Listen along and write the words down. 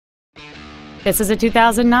This is a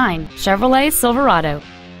 2009 Chevrolet Silverado.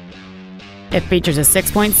 It features a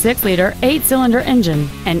 6.6-liter 8-cylinder engine,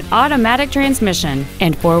 an automatic transmission,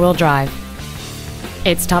 and 4-wheel drive.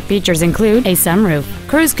 Its top features include a sunroof,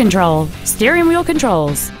 cruise control, steering wheel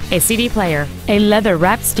controls, a CD player, a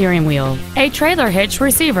leather-wrapped steering wheel, a trailer hitch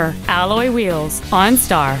receiver, alloy wheels,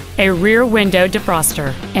 OnStar, a rear window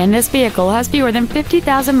defroster, and this vehicle has fewer than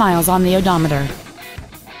 50,000 miles on the odometer.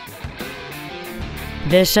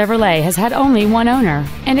 This Chevrolet has had only one owner,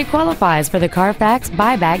 and it qualifies for the Carfax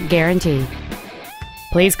buyback guarantee.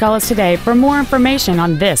 Please call us today for more information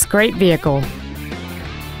on this great vehicle.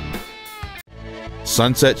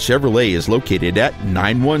 Sunset Chevrolet is located at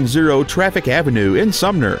 910 Traffic Avenue in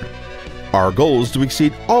Sumner. Our goal is to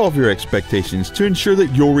exceed all of your expectations to ensure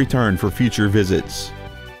that you'll return for future visits.